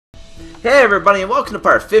Hey everybody, and welcome to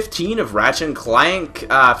part 15 of Ratchet Clank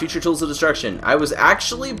Future Tools of Destruction. I was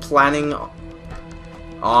actually planning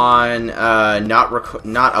on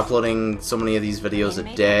not uploading so many of these videos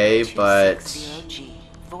a day, but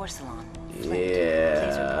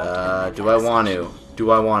yeah, do I want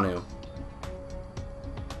to?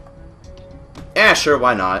 Yeah, sure,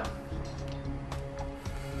 why not?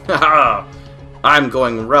 Haha, I'm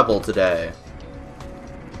going rebel today.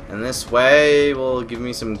 And this way will give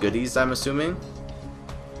me some goodies, I'm assuming.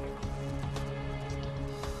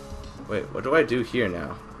 Wait, what do I do here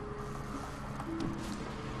now?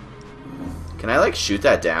 Can I, like, shoot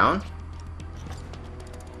that down?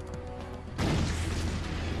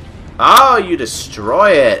 Oh, you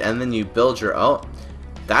destroy it, and then you build your own.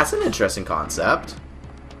 That's an interesting concept.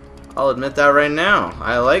 I'll admit that right now.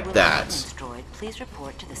 I like that. Please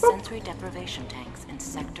report to the sensory deprivation tanks in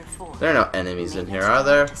Sector 4. There are no enemies in here, are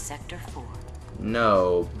there? To Sector 4.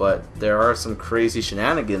 No, but there are some crazy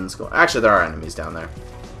shenanigans going. Actually, there are enemies down there.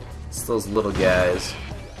 It's those little guys.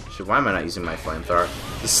 Shit, why am I not using my flamethrower?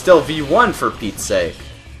 It's still V1 for Pete's sake.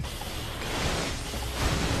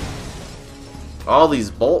 All these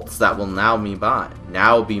bolts that will now be mine.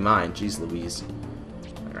 Jeez Louise.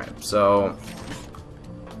 Alright, so.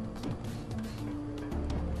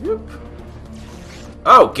 Whoop.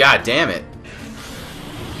 Oh, god damn it.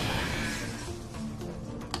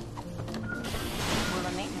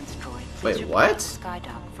 Wait, what?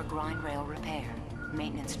 Skydock for grind rail repair.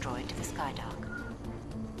 Maintenance droid to the Skydock.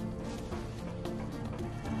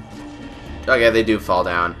 Okay, they do fall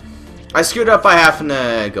down. I screwed up by having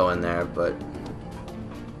to go in there, but...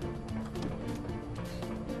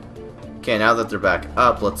 Okay, now that they're back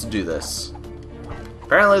up, let's do this.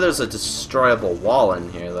 Apparently there's a destroyable wall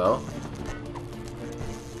in here, though.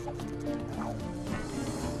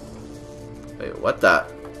 Wait, what the?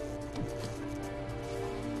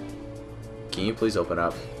 Can you please open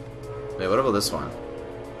up? Wait, what about this one?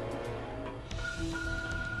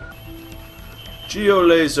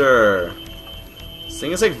 Geolaser! This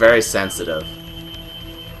thing is like very sensitive.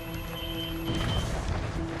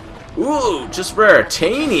 Ooh, just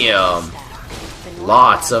raritanium!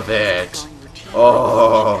 Lots of it!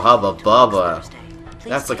 Oh, hubba bubba.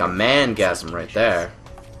 That's like a mangasm right there.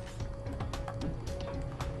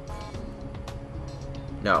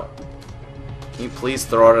 No. Can you please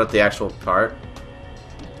throw it at the actual part?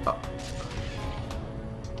 Oh.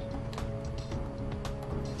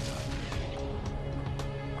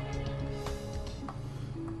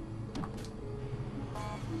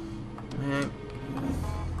 Man.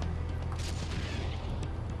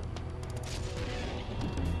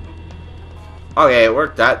 Okay, it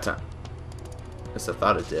worked that time. At least I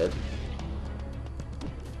thought it did.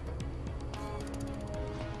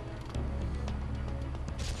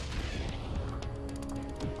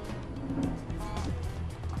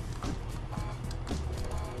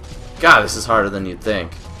 God, this is harder than you'd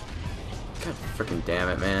think. God freaking damn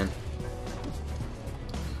it, man.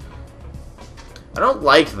 I don't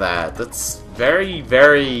like that. That's very,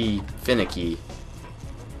 very finicky.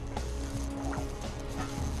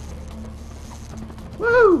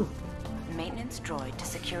 Woo! Maintenance droid to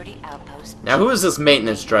security outpost. Now, who is this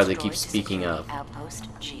maintenance droid they keep speaking of? Outpost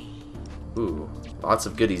G. Ooh, lots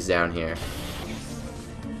of goodies down here.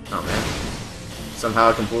 Oh man. Somehow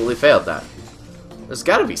I completely failed that. There's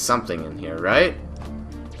gotta be something in here, right?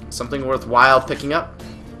 Something worthwhile picking up?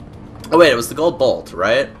 Oh wait, it was the gold bolt,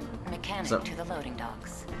 right? Mechanic to the loading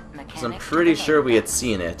docks. So I'm pretty sure we had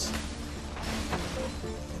seen it.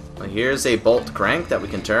 Well, here's a bolt crank that we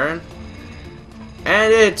can turn.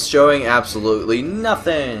 And it's showing absolutely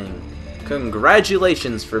nothing!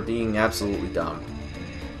 Congratulations for being absolutely dumb.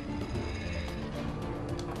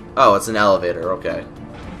 Oh, it's an elevator, okay.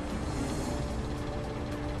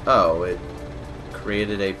 Oh, it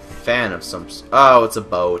created a fan of some... Oh, it's a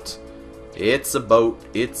boat. It's a boat.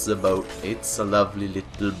 It's a boat. It's a lovely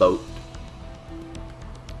little boat.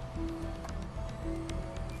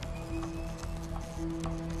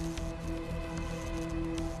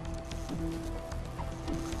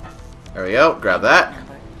 There we go. Grab that.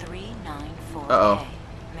 Uh-oh.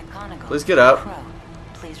 Please get up.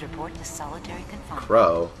 Please report to solitary confinement.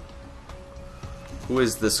 Crow? Who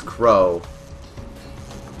is this crow?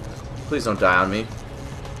 Please don't die on me.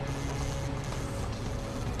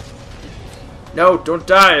 No, don't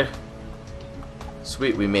die!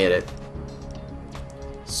 Sweet, we made it.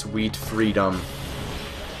 Sweet freedom.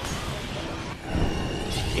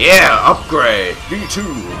 Yeah, upgrade! V2!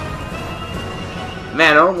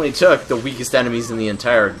 Man, it only took the weakest enemies in the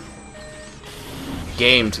entire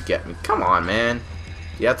game to get me. Come on, man.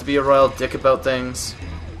 Do you have to be a royal dick about things?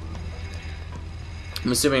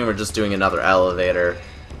 I'm assuming we're just doing another elevator.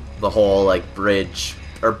 The whole, like, bridge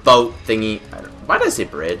or boat thingy. Why did I say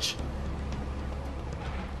bridge?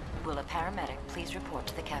 Will a paramedic please report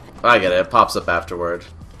to the cafeteria? Oh, I get it. It pops up afterward.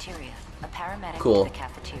 A paramedic Cool. to the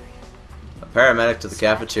cafeteria. A paramedic to the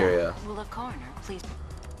cafeteria. Will a coroner please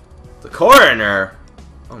The coroner?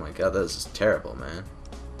 Oh my god, this is terrible, man.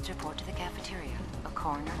 report to the cafeteria? A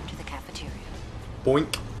coroner to the cafeteria.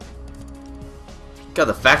 Boink. God,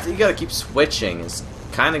 the fact that you gotta keep switching is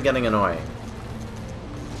kind of getting annoying.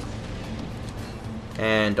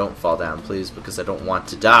 And don't fall down, please, because I don't want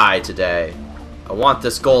to die today. I want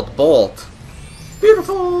this gold bolt.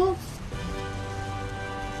 Beautiful!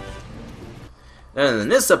 And in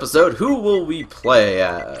this episode, who will we play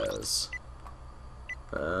as?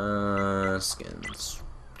 Skins.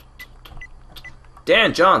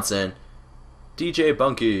 Dan Johnson. DJ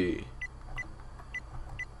Bunky.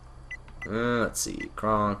 Let's see.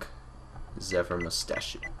 Kronk. Zephyr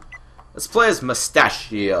Mustachio. Let's play as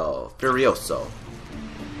Mustachio Furioso.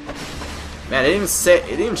 Man, it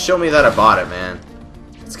didn't even show me that I bought it, man.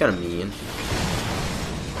 It's kind of mean.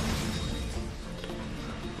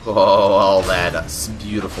 Oh, all that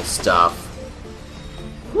beautiful stuff.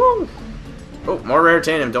 Woo! Oh, more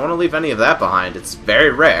raritanium. Don't want to leave any of that behind. It's very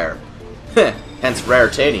rare. Hence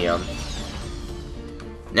raritanium.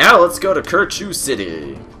 Now let's go to Kirchu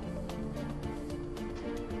City.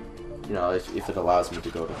 You know, if it allows me to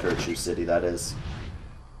go to Kirchu City, that is.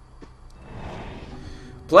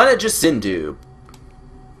 Planet Jasindu.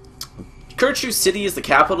 Kirchu City is the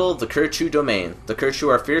capital of the Kirchu domain. The Kirchu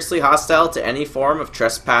are fiercely hostile to any form of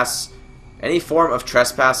trespass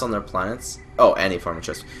on their planets. Oh, any form of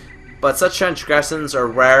trespass. But such transgressions are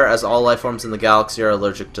rare, as all life forms in the galaxy are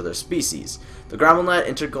allergic to their species. The GravelNet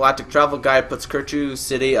Intergalactic Travel Guide puts Kirchu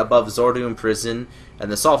City above Zordun Prison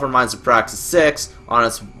and the Sulfur Mines of Praxis 6 on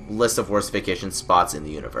its list of worst vacation spots in the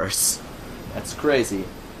universe. That's crazy.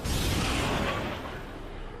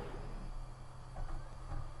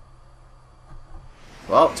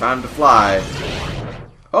 Well, time to fly.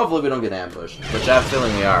 Hopefully we don't get ambushed, which I have a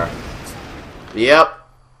feeling we are. Yep.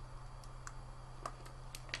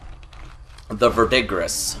 The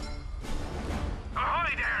Verdigris.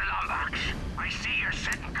 Ahoy there, Lombax. I see you're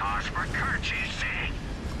setting course for Kirchu City.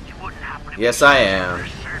 You wouldn't happen to Yes, I am. for a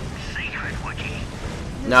certain secret, would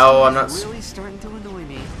you? No, I'm not. Really starting to annoy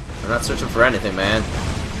me. I'm not searching for anything, man.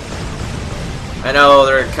 I know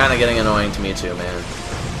they're kind of getting annoying to me too, man.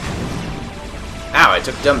 Ow! I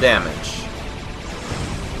took dumb damage.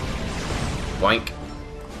 Boink.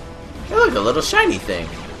 Hey, look, a little shiny thing.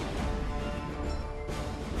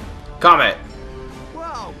 Comet.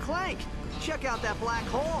 Whoa, Clank! Check out that black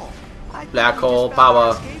hole. I think Black we hole just found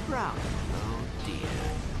our power. escape route. Oh dear.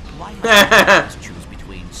 Why must we choose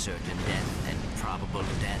between certain death and probable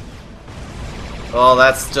death? Well,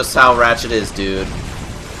 that's just how Ratchet is, dude.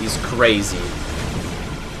 He's crazy.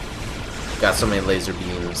 Got so many laser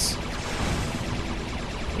beams.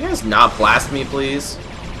 You guys not blast me, please?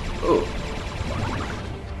 Ooh.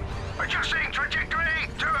 Adjusting trajectory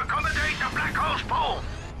to accommodate the black hole's pull.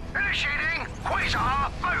 Initiating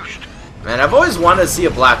quasar boost. Man, I've always wanted to see a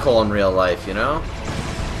black hole in real life, you know?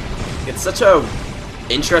 It's such a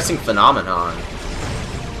interesting phenomenon.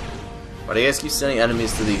 Why do you guys keep sending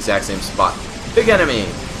enemies to the exact same spot? Big enemy!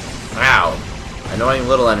 Wow. Annoying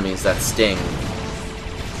little enemies that sting.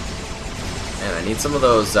 Man, I need some of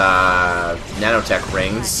those nanotech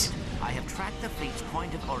rings. I have tracked the fleet's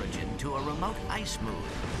point of origin to a remote ice moon.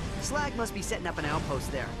 Slag must be setting up an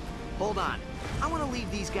outpost there. Hold on. I want to leave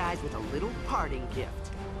these guys with a little parting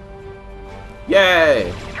gift.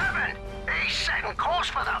 Yay! Kevin, he's setting course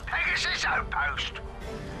for the Pegasus outpost.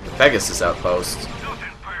 The Pegasus outpost. Nothing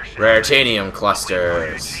personal. Raritanium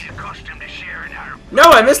clusters. He's accustomed to sharing our. No,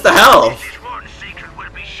 I missed the health! This is one secret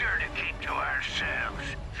we'll be sure to keep to ourselves.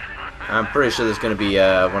 I'm pretty sure there's gonna be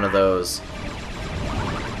one of those.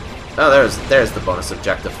 Oh, there's the bonus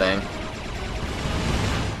objective thing.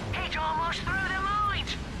 He's almost through the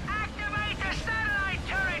lines. Activate the satellite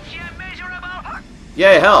turrets, you miserable.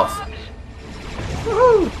 Yay, health!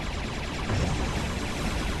 Woohoo!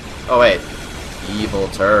 Oh wait, evil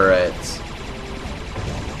turrets.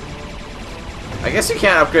 I guess you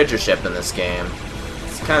can't upgrade your ship in this game.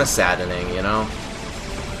 It's kind of saddening, you know.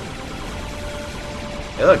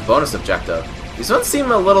 Hey, look, bonus objective. These ones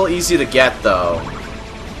seem a little easy to get, though.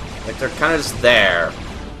 Like, they're kind of just there.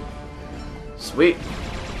 Sweet.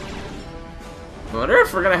 I wonder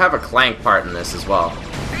if we're gonna have a Clank part in this as well.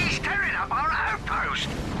 He's tearing up our outpost.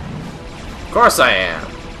 Of course I am.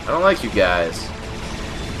 I don't like you guys.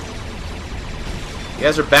 You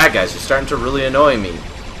guys are bad guys. You're starting to really annoy me.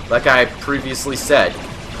 Like I previously said.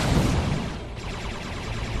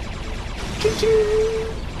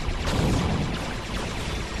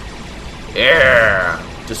 Yeah!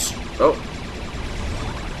 Just... Oh.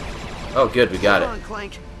 Oh, good, we got it. Come on,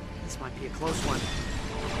 Clank. This might be a close one.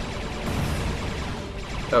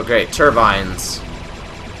 Oh, great. Turbines.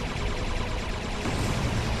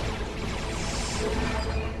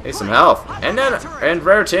 Hey, some health. And then... And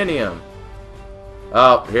Raritanium.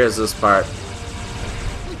 Oh, here's this part.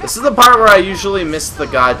 This is the part where I usually miss the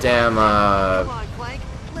goddamn,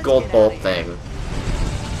 gold bolt thing.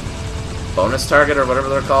 Bonus target or whatever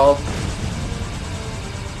they're called.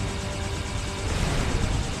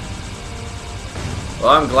 Well,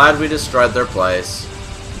 I'm glad we destroyed their place.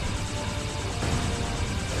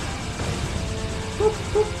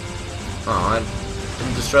 Oh, I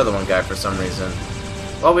didn't destroy the one guy for some reason.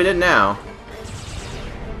 Well, we did now.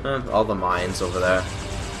 All the mines over there.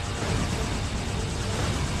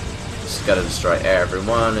 Just gotta destroy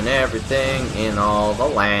everyone and everything in all the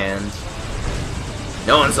land.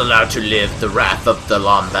 No one's allowed to live the wrath of the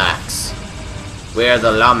Lombax. We're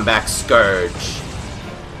the Lombax Scourge.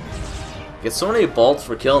 Get so many bolts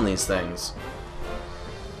for killing these things.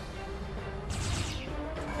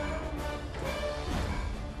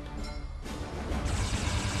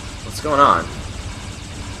 What's going on?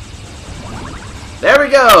 There we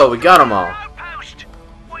go! We got them all.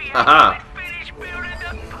 Haha.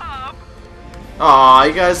 Aw,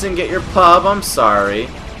 you guys didn't get your pub. I'm sorry.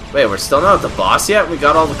 Wait, we're still not at the boss yet? We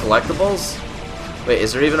got all the collectibles? Wait,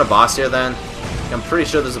 is there even a boss here then? I'm pretty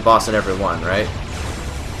sure there's a boss in every one, right?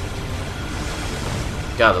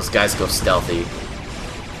 God, those guys go stealthy.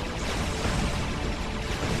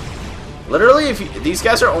 Literally, if you, these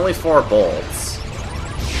guys are only 4 bolts.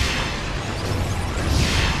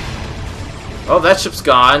 Oh, that ship's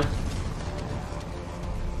gone.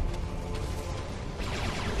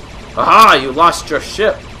 Aha, you lost your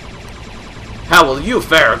ship. How will you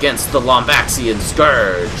fare against the Lombaxian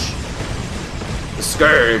Scourge? The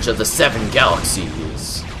Scourge of the 7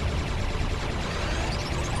 galaxies.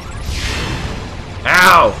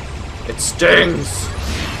 Ow! It stings!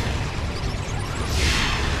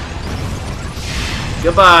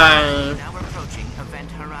 Goodbye! Now approaching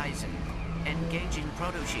event horizon. Engaging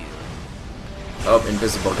proto shield. Oh,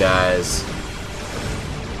 invisible guys.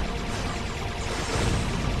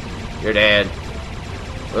 You're dead.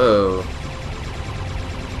 Whoa.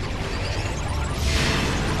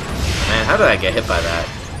 Man, how did I get hit by that?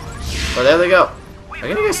 Oh, there they go. I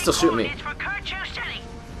think you guys still shoot me.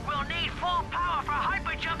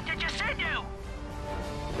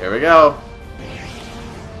 Here we go.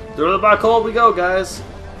 Through the black hole we go, guys.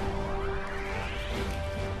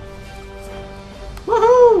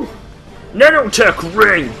 Woohoo! Nanotech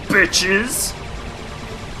ring, bitches!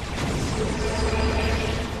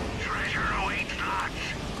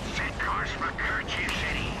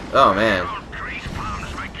 Oh man.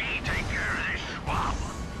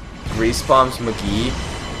 Grease Bombs McGee.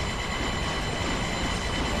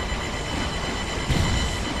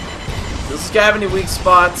 Does this guy have any weak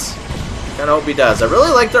spots? Kinda hope he does. I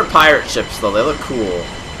really like their pirate ships though, they look cool.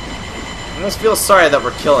 I almost feel sorry that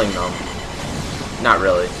we're killing them. Not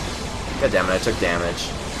really. God damn it, I took damage.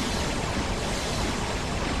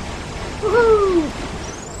 Woohoo!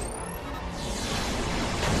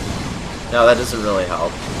 No, that doesn't really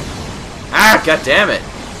help. Ah, god damn it!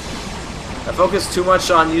 I focused too much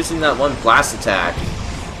on using that one blast attack.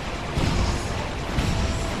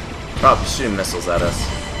 Probably shooting missiles at us.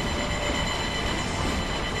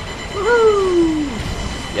 Woohoo!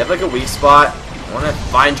 You have like a weak spot? I want to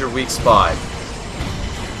find your weak spot.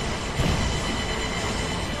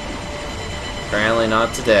 Apparently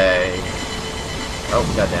not today.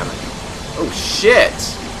 Oh, god damn it. Oh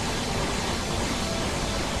shit!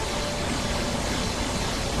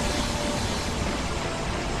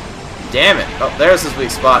 Damn it! Oh, there's his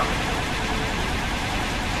weak spot.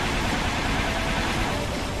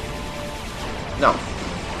 No.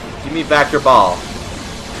 Give me back your ball.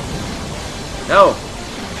 No.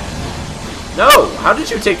 No! How did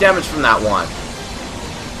you take damage from that one?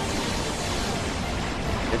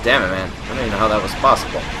 God damn it, man. I don't even know how that was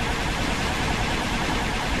possible.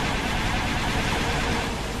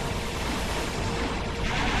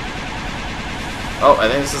 Oh, I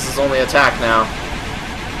think this is his only attack now.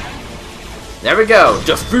 There we go!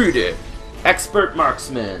 Defeated! Expert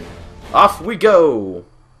marksman! Off we go!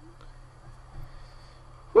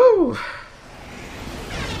 Woo!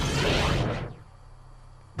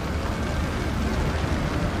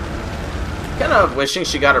 Kind of wishing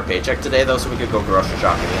she got her paycheck today though so we could go grocery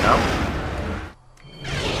shopping, you know?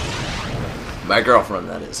 My girlfriend,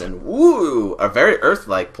 that is. And woo! A very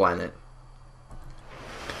Earth-like planet.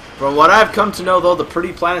 From what I've come to know, though, the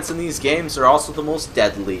pretty planets in these games are also the most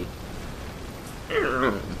deadly.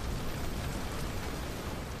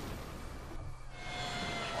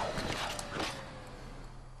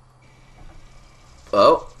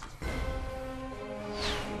 Oh.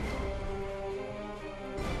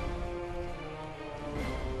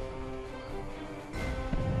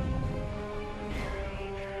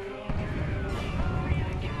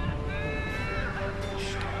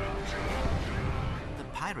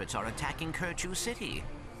 Pirates are attacking Kerchu City.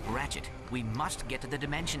 Ratchet, we must get to the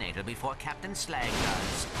Dimensionator before Captain Slag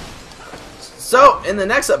does. So, in the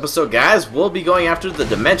next episode, guys, we'll be going after the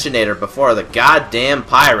Dimensionator before the goddamn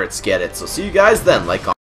pirates get it. So see you guys then. Like,